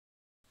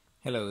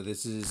Hello,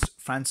 this is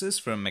Francis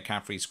from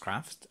McCaffrey's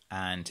Craft,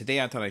 and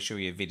today I thought I'd show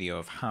you a video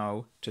of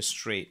how to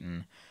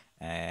straighten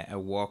a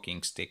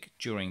walking stick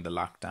during the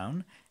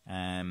lockdown.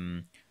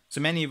 So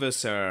many of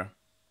us are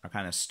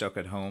kind of stuck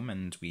at home,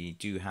 and we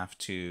do have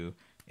to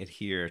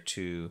adhere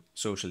to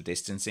social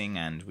distancing,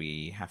 and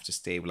we have to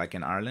stay, like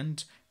in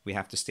Ireland, we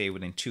have to stay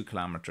within 2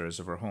 kilometers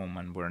of our home,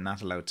 and we're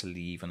not allowed to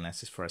leave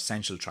unless it's for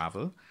essential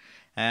travel.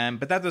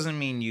 But that doesn't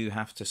mean you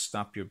have to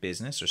stop your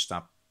business or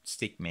stop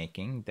stick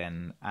making.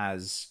 Then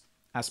as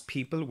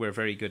people, we're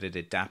very good at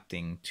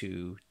adapting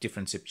to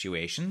different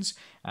situations.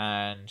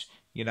 And,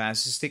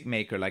 as a stick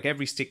maker, like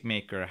every stick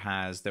maker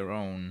has their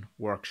own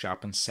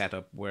workshop and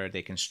setup where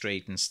they can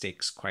straighten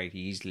sticks quite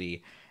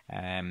easily.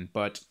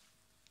 But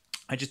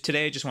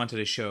today I just wanted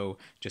to show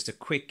just a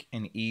quick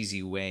and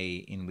easy way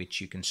in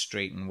which you can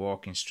straighten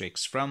walking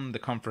sticks from the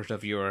comfort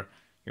of your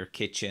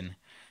kitchen.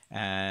 So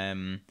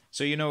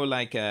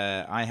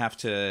I have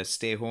to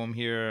stay home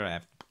here. I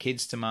have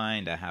kids to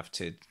mind. I have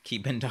to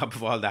keep on top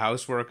of all the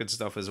housework and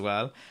stuff as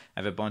well.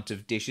 I have a bunch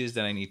of dishes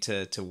that I need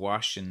to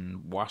wash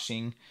and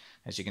washing,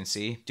 as you can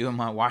see, doing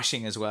my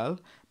washing as well.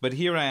 But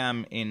here I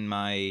am in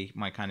my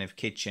kind of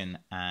kitchen,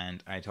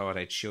 and I thought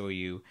I'd show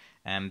you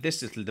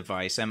this little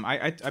device.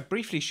 I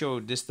briefly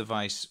showed this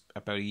device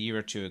about a year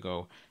or two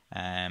ago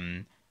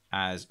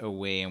as a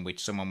way in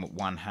which someone with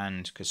one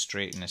hand could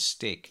straighten a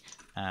stick.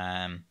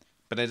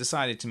 But I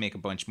decided to make a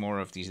bunch more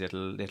of these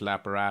little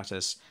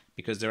apparatus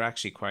because they're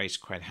actually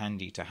quite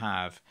handy to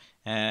have.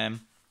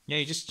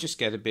 You just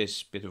get a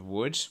bit of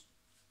wood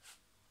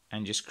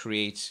and just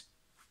create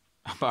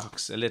a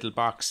little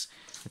box.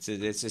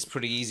 It's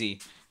pretty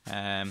easy.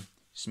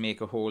 Just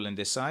make a hole in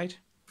this side.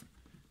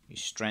 You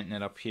strengthen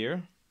it up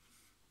here.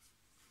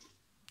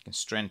 You can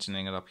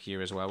strengthening it up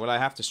here as well. Well, I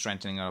have to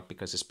strengthen it up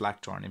because it's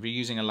blackthorn. If you're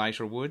using a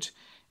lighter wood,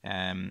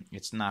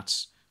 it's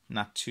not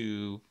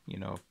too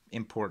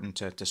important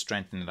to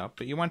strengthen it up,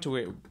 but you want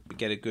to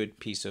get a good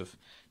piece of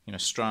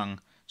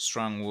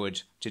strong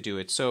wood to do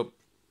it. So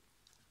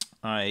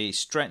I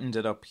straightened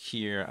it up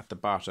here at the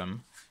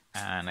bottom,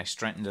 and I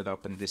straightened it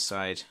up on this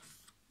side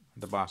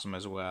at the bottom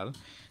as well.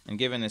 And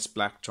given it's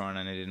blackthorn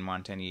and I didn't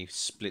want any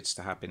splits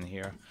to happen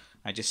here,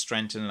 I just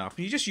strengthened it up.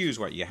 You just use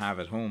what you have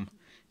at home,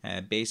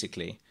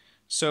 basically.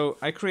 So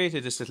I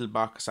created this little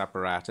box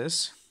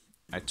apparatus.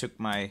 I took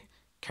my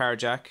car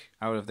jack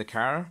out of the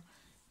car,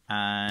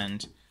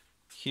 and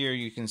here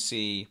you can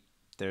see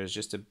there's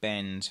just a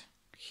bend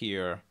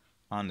here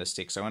on the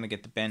stick. So I want to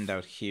get the bend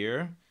out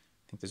here.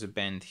 I think there's a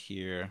bend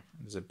here,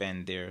 there's a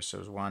bend there. So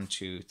there's 1,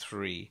 2,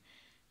 3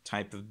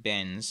 type of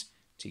bends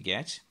to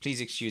get. Please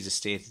excuse the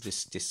state of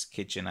this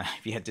kitchen.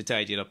 I've had to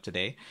tidy it up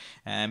today.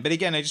 But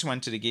again, I just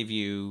wanted to give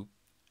you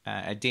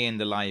a day in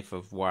the life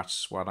of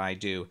what I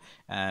do.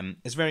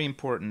 It's very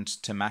important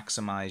to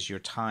maximize your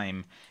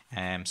time.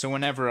 So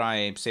whenever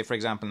I say, for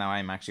example, now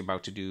I'm actually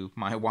about to do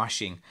my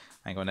washing,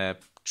 I'm going to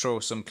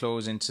throw some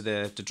clothes into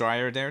the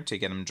dryer there to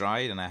get them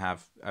dried, and I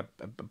have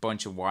a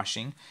bunch of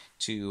washing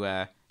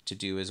to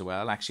do as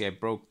well. Actually, I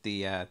broke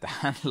the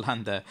handle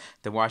on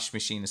the wash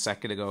machine a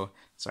second ago.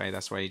 Sorry,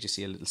 that's why you just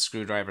see a little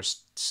screwdriver,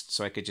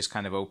 so I could just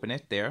kind of open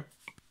it there.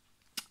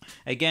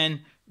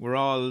 Again, we're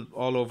all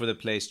over the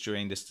place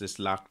during this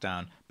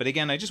lockdown. But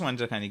again, I just wanted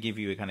to kind of give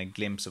you a kind of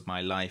glimpse of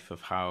my life,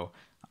 of how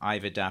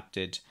I've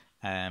adapted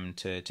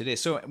to this.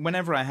 So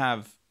whenever I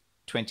have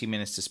 20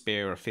 minutes to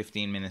spare or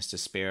 15 minutes to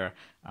spare,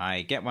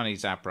 I get one of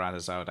these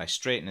apparatus out, I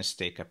straighten a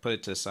stick, I put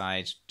it to the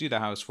side, do the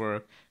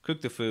housework,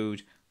 cook the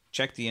food,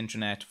 check the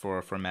internet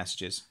for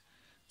messages.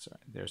 So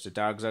there's the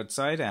dogs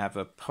outside. I have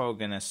a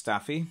pug and a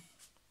staffy.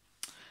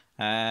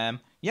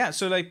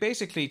 So like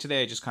basically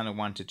today I just kind of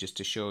wanted just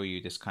to show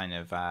you this kind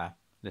of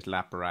little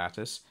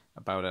apparatus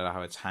about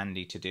how it's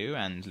handy to do.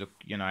 And look,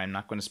 I'm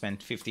not going to spend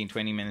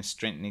 15-20 minutes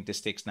strengthening the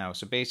sticks now.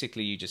 So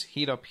basically you just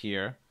heat up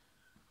here,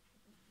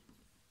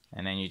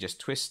 and then you just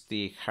twist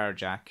the car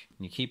jack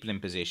and you keep it in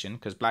position,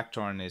 because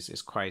blackthorn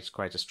is quite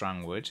a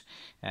strong wood.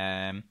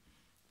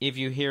 If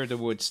you hear the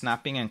wood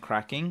snapping and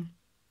cracking,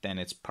 then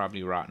it's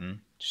probably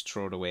rotten. Just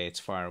throw it away, it's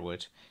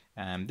firewood.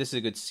 This is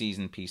a good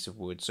seasoned piece of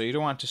wood. So you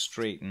don't want to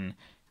straighten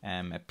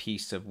a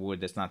piece of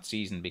wood that's not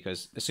seasoned,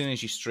 because as soon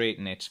as you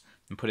straighten it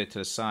and put it to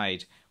the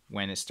side,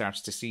 when it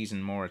starts to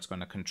season more, it's going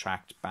to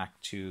contract back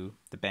to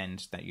the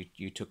bend that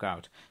you took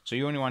out. So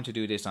you only want to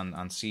do this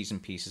on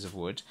seasoned pieces of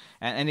wood.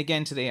 And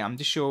again, today I'm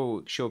just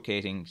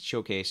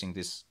showcasing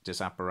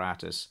this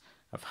apparatus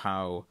of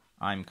how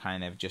I'm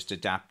kind of just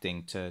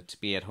adapting to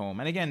be at home.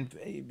 And again,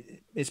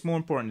 it's more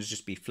important to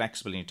just be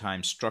flexible in your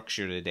time,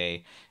 structure the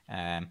day.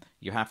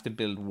 You have to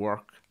build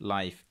work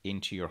life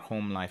into your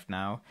home life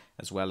now,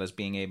 as well as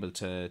being able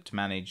to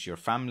manage your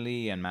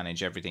family and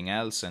manage everything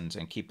else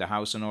and keep the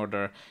house in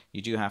order.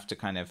 You do have to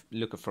kind of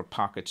look for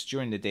pockets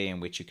during the day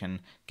in which you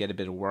can get a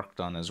bit of work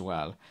done as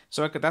well.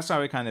 So that's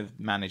how I kind of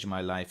manage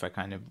my life. I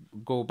kind of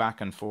go back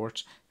and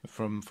forth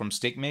from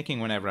stick making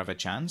whenever I have a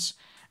chance.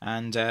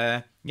 And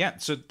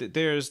so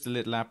there's the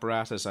little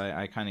apparatus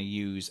I kind of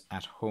use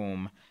at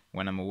home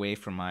when I'm away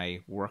from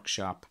my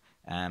workshop,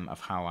 of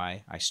how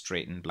I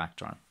straighten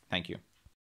blackthorn. Thank you.